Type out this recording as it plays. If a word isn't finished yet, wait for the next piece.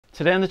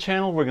Today on the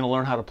channel, we're going to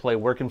learn how to play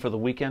Workin' for the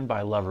Weekend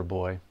by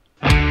Loverboy.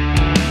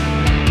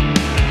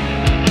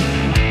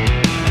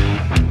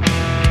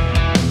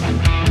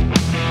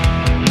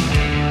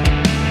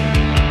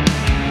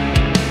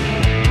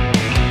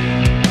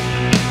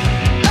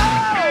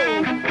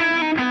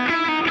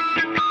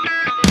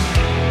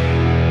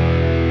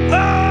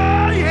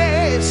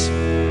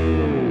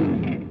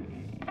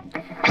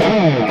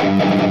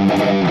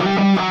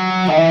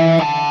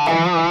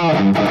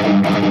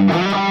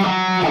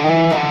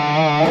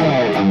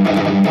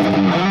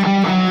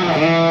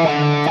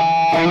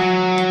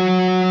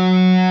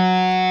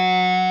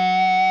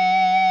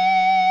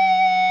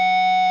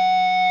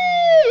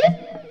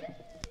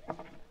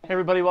 Hey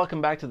everybody,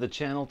 welcome back to the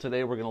channel.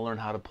 Today we're going to learn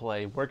how to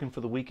play Workin'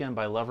 for the Weekend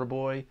by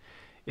Loverboy.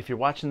 If you're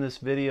watching this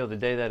video the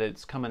day that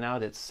it's coming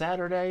out, it's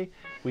Saturday.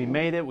 We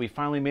made it. We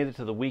finally made it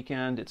to the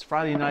weekend. It's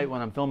Friday night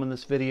when I'm filming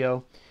this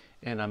video,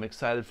 and I'm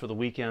excited for the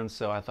weekend,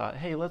 so I thought,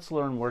 hey, let's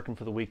learn Workin'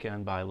 for the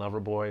Weekend by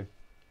Loverboy.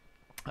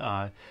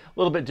 A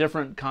little bit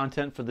different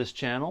content for this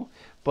channel,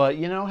 but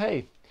you know,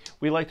 hey,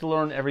 we like to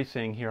learn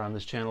everything here on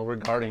this channel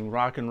regarding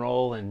rock and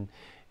roll and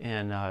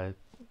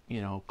you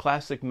know,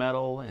 classic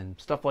metal and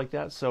stuff like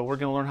that. So we're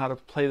going to learn how to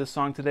play this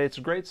song today. It's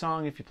a great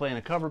song if you play in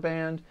a cover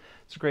band.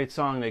 It's a great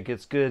song that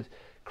gets good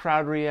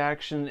crowd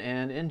reaction,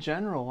 and in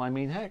general, I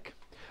mean, heck,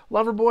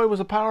 Loverboy was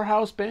a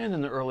powerhouse band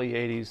in the early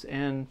 80s,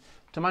 and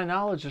to my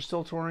knowledge, they're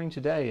still touring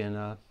today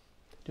and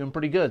doing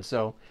pretty good.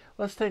 So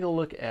let's take a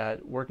look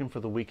at Workin' for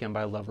the Weekend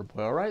by Loverboy.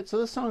 All right, so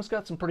this song's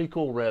got some pretty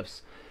cool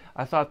riffs.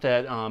 I thought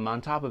that on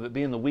top of it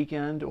being the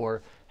weekend,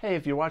 or hey,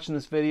 if you're watching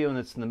this video and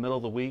it's in the middle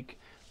of the week,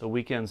 the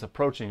weekend's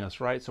approaching us,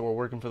 right? So we're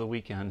working for the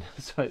weekend.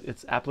 So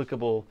it's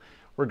applicable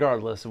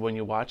regardless of when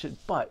you watch it.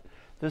 But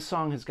this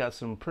song has got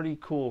some pretty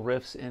cool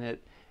riffs in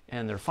it,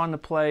 and they're fun to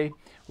play.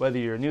 Whether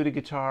you're new to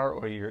guitar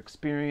or you're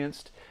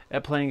experienced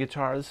at playing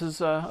guitar, this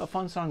is a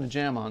fun song to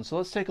jam on. So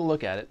let's take a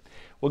look at it.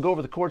 We'll go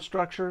over the chord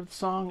structure of the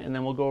song, and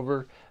then we'll go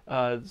over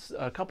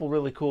a couple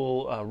really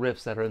cool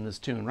riffs that are in this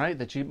tune, right?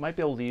 That you might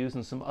be able to use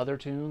in some other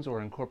tunes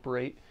or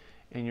incorporate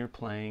in your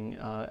playing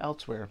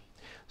elsewhere.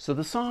 So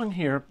the song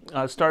here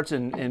starts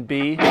in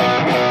B. So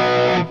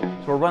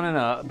we're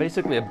running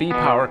basically a B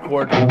power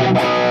chord,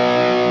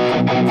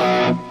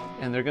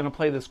 and they're going to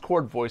play this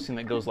chord voicing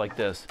that goes like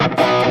this.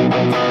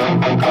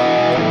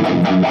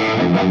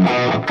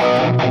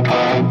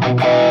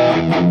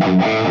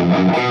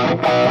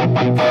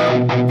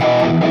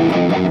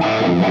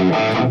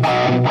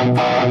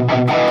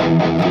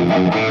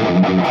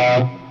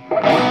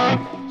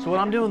 So what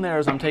I'm doing there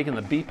is I'm taking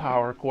the B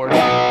power chord,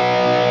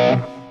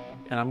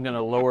 and I'm going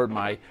to lower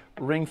my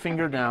ring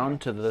finger down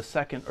to the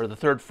second or the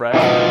third fret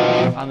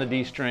on the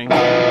D string,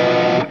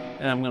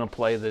 and I'm going to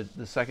play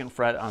the second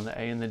fret on the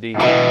A and the D.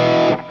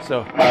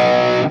 So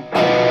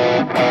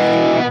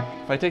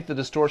if I take the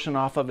distortion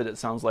off of it, it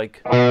sounds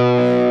like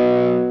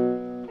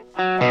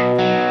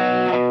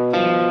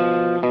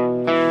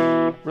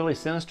really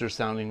sinister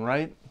sounding,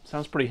 right?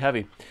 Sounds pretty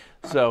heavy.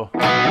 So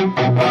what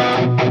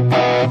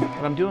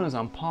I'm doing is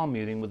I'm palm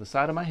muting with the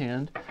side of my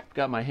hand. I've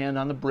got my hand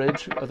on the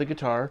bridge of the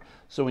guitar,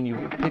 so when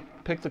you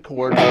pick the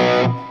chord,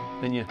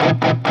 then you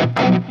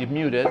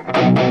mute it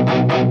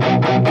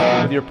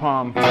with your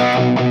palm.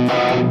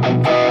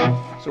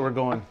 So we're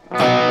going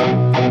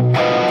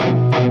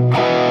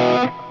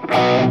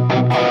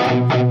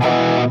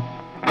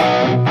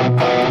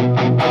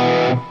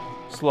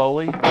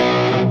slowly,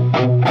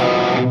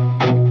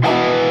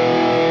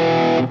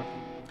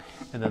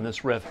 and then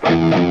this riff,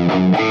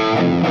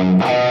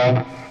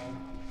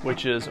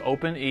 which is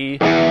open E,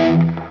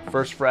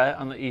 first fret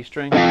on the E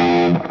string,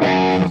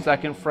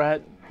 second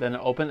fret, then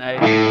open A,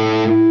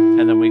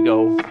 and then we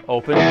go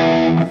open,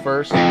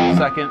 first,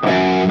 second,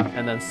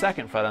 and then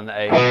second fret on the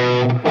A.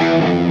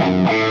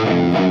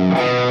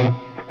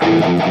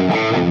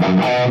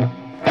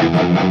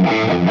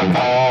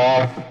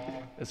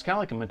 It's kind of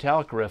like a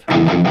metallic riff.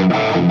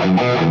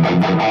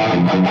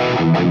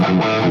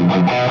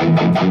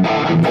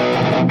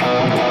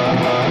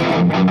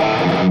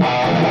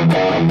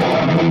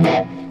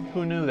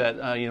 Who knew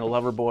that, you know,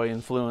 Loverboy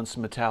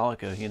influenced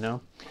Metallica, you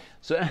know?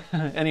 So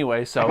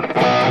anyway, so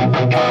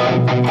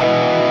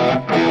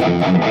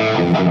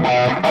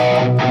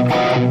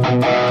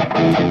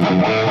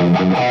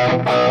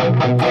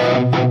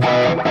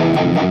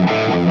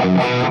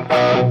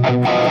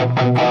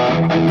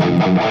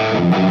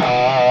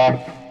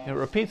it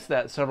repeats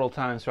that several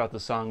times throughout the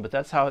song, but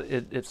that's how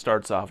it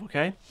starts off,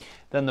 okay?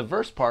 Then the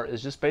verse part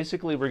is just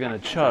basically we're going to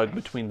chug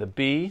between the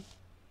B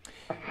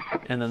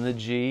and then the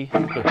G.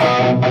 Then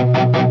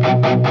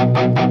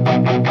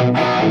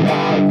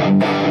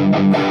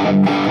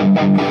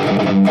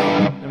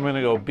we're going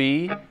to go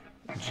B,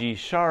 G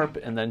sharp,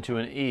 and then to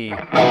an E.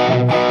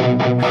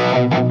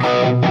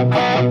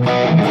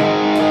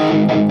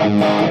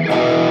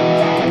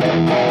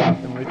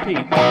 Then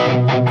repeat.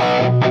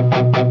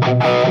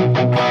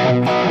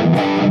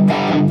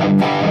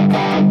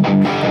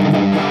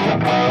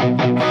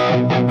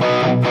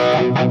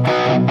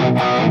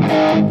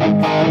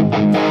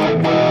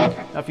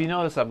 if you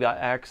notice, I've got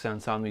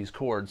accents on these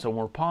chords, so when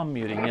we're palm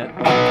muting it,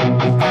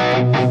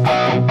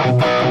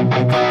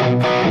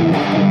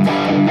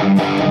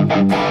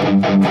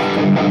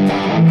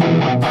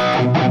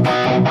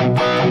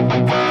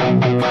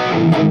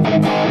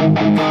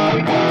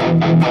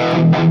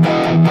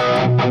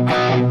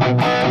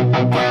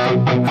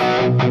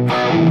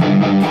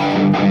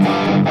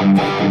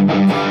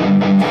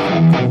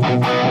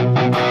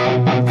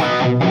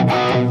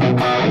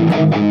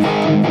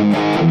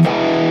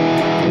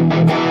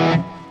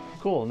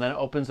 cool, and then it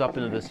opens up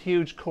into this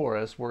huge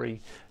chorus where he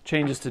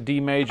changes to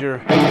D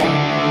major.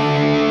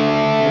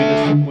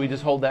 We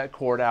just hold that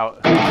chord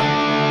out,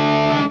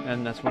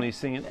 and that's when he's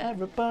singing,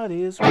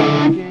 everybody is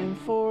working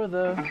for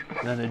the,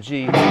 and then a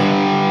G, the G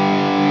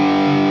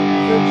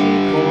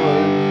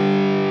chord,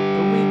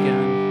 the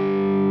weekend,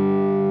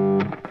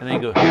 and then he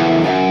goes,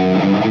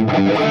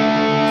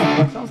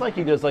 sounds like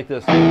he does like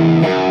this,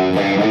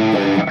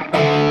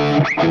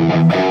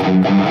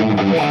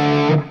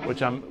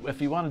 which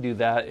if you want to do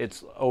that,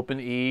 it's open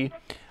E,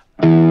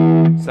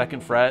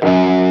 2nd fret,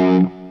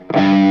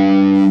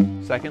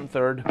 2nd,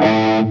 3rd,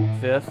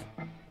 5th,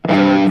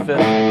 3rd,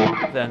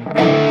 5th, then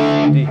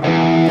D.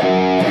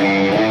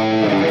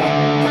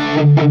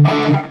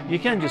 You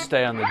can just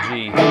stay on the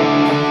G.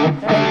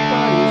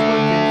 Everybody's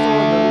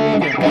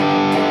working for the weekend.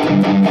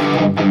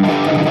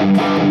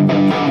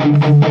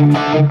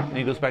 And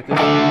he goes back to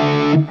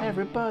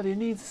everybody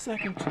needs a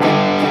second chance.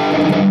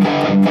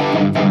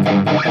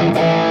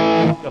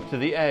 Up to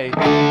the A.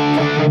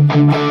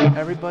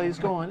 Everybody's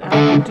going out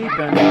the deep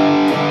end.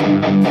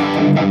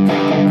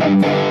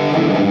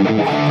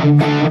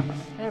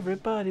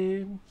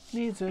 Everybody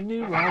needs a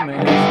new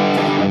romance.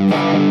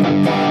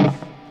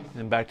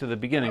 And back to the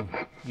beginning.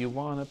 You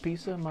want a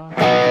piece of my...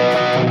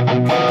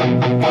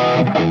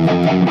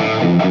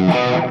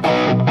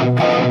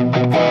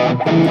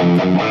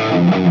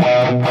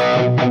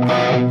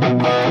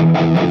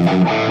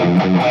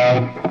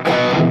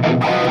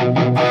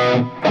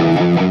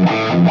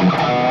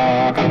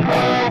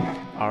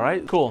 All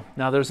right, cool.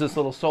 Now there's this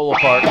little solo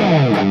part.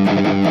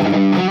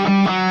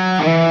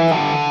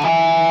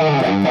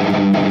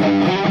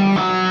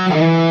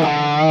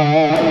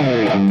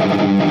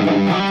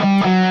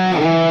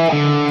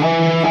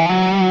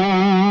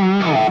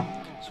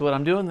 So what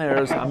I'm doing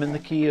there is I'm in the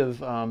key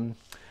of, I'm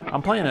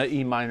playing an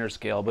E minor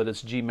scale, but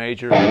it's G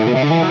major.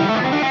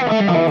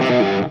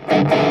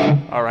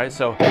 All right,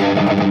 so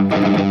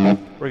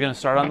we're going to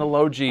start on the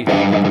low G.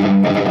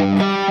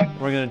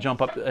 We're going to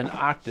jump up an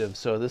octave.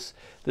 So this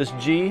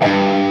G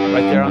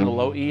right there on the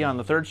low E on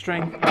the 3rd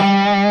string,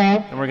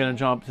 and we're going to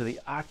jump to the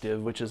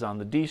octave, which is on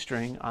the D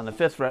string on the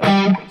 5th fret.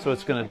 So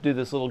it's going to do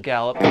this little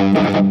gallop.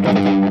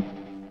 We're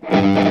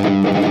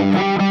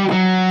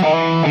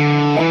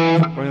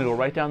going to go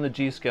right down the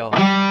G scale.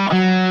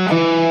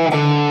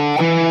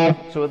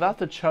 So without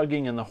the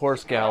chugging and the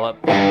horse gallop,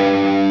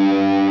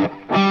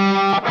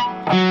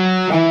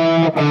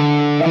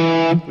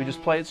 we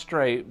just play it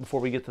straight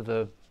before we get to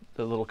the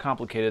little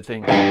complicated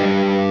thing.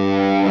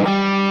 Then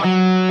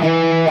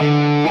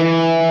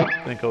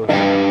it goes.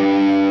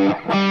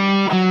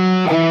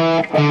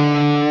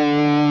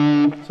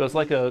 So it's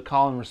like a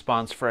call and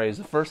response phrase.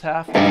 The first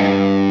half.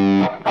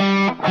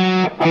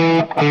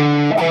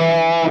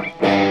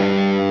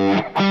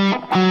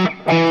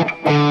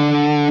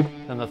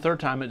 Then the 3rd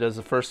time it does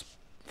the first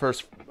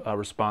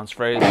response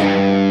phrase.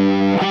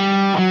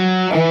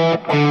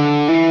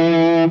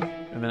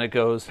 And then it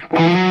goes. It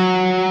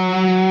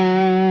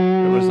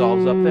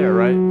resolves up there,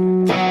 right?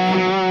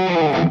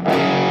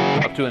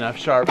 Up to an F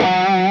sharp.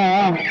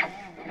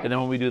 And then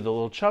when we do the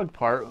little chug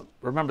part,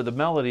 remember the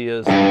melody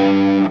is.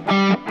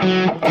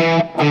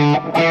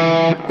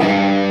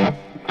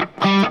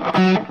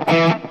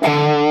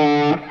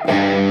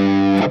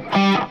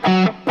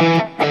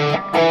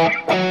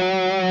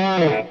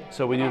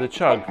 So we do the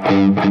chug.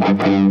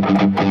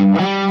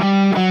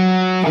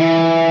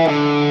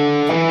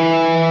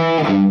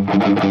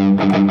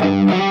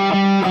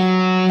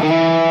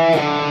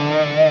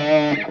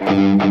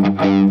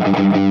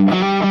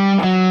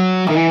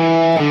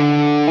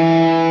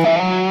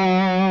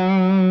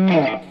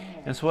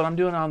 And so what I'm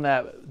doing on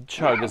that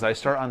chug is I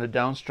start on the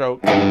downstroke.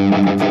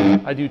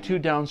 I do 2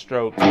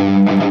 downstrokes,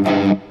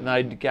 and then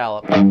I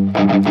gallop,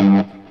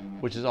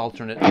 which is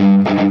alternate.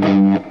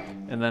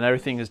 And then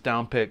everything is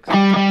downpicked. I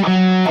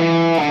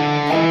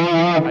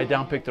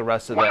downpick the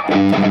rest of that.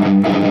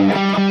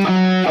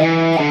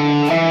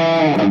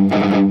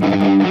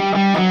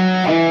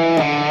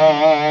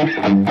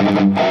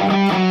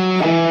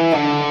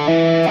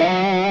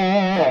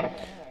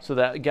 So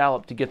that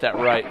gallop, to get that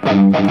right,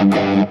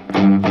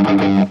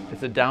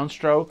 it's a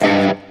downstroke,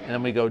 and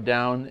then we go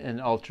down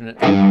and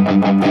alternate.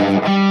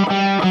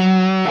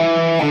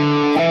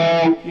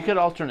 You could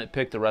alternate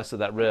pick the rest of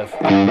that riff.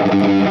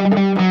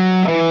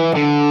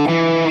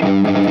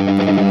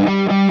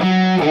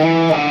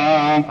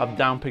 I've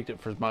downpicked it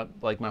for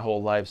my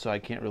whole life, so I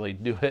can't really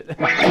do it.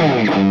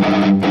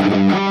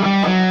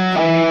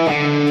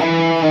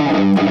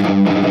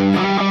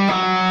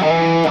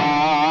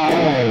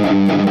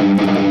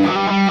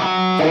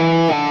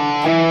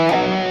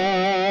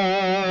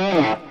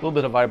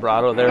 little bit of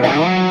vibrato there.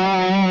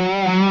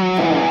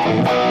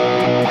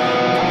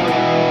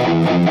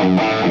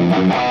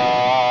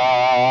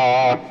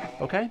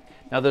 Okay,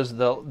 now there's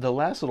the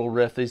last little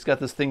riff. He's got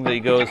this thing that he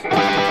goes.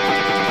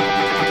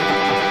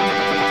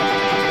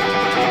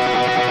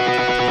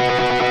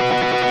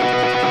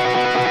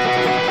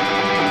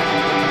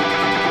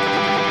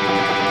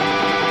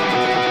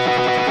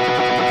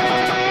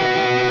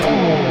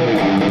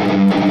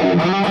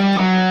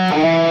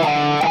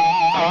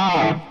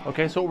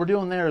 Okay, so what we're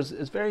doing there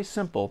is very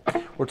simple.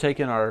 We're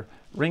taking our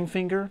ring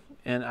finger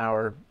and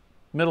our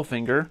middle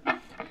finger.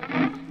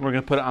 We're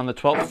going to put it on the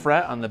 12th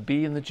fret on the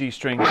B and the G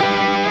string.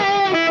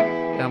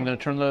 And I'm going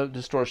to turn the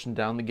distortion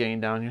down, the gain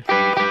down here. So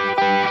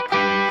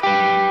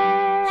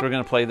we're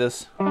going to play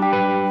this.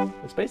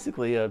 It's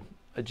basically a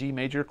G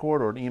major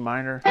chord or an E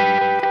minor.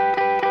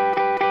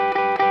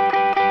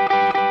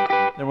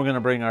 Then we're going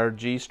to bring our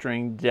G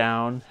string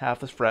down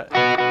half a fret.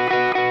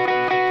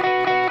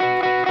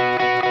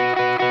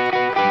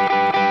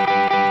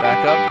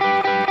 Back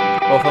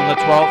up, both on the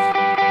 12th.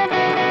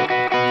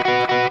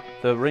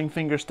 The ring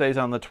finger stays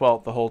on the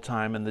 12th the whole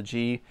time, and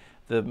the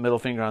middle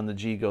finger on the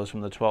G goes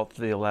from the 12th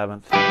to the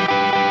 11th.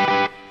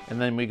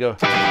 And then we go.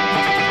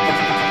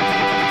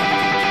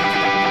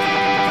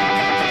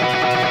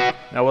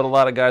 Now what a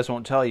lot of guys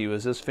won't tell you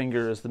is this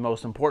finger is the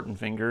most important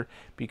finger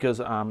because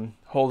I'm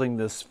holding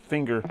this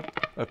finger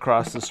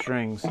across the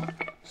strings.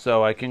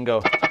 So I can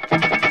go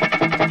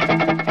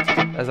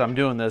as I'm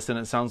doing this, and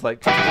it sounds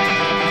like.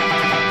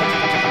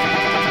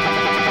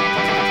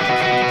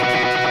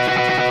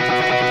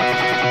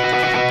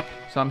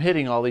 So I'm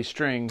hitting all these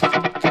strings,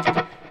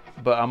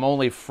 but I'm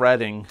only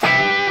fretting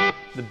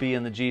the B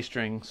and the G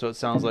string, so it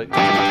sounds like.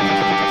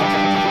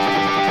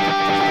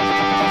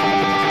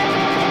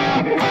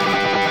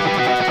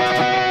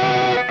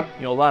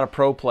 You know, a lot of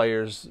pro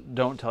players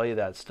don't tell you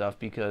that stuff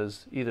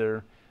because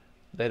either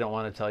they don't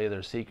want to tell you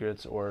their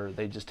secrets or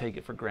they just take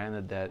it for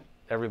granted that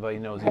everybody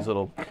knows these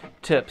little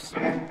tips.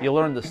 You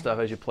learn this stuff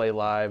as you play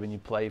live and you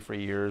play for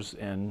years,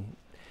 and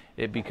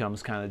it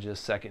becomes kind of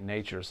just second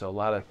nature. So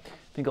I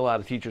think a lot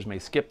of teachers may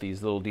skip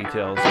these little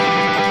details.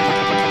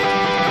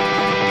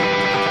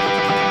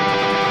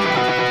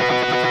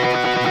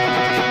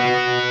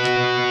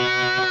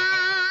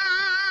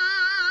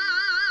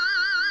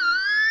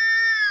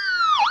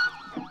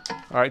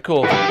 All right,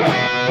 cool.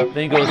 Then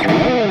he goes.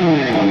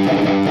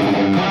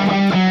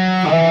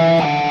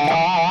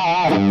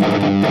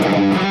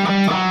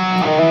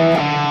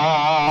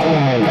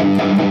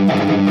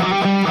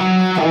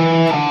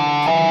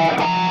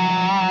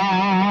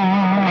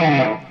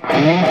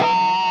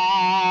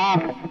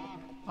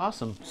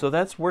 Awesome. So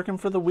that's working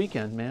for the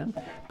weekend, man.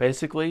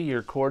 Basically,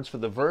 your chords for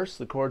the verse,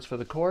 the chords for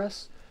the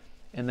chorus,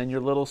 and then your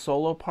little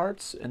solo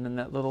parts, and then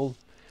that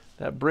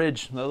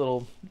bridge, that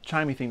little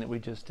chimey thing that we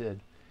just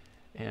did.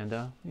 And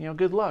you know,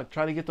 good luck.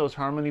 Try to get those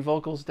harmony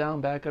vocals down,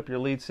 back up your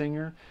lead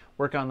singer,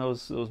 work on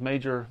those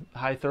major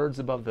high thirds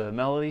above the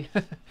melody,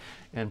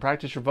 and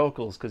practice your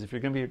vocals, because if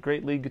you're going to be a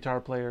great lead guitar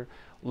player,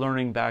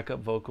 learning backup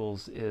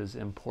vocals is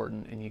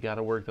important, and you got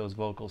to work those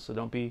vocals. So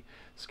don't be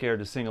scared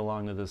to sing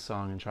along to this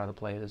song and try to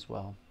play it as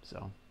well.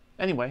 So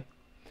anyway,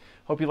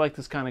 hope you like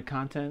this kind of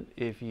content.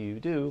 If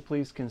you do,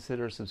 please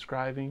consider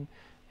subscribing,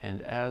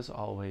 and as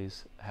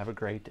always, have a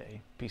great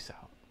day. Peace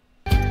out.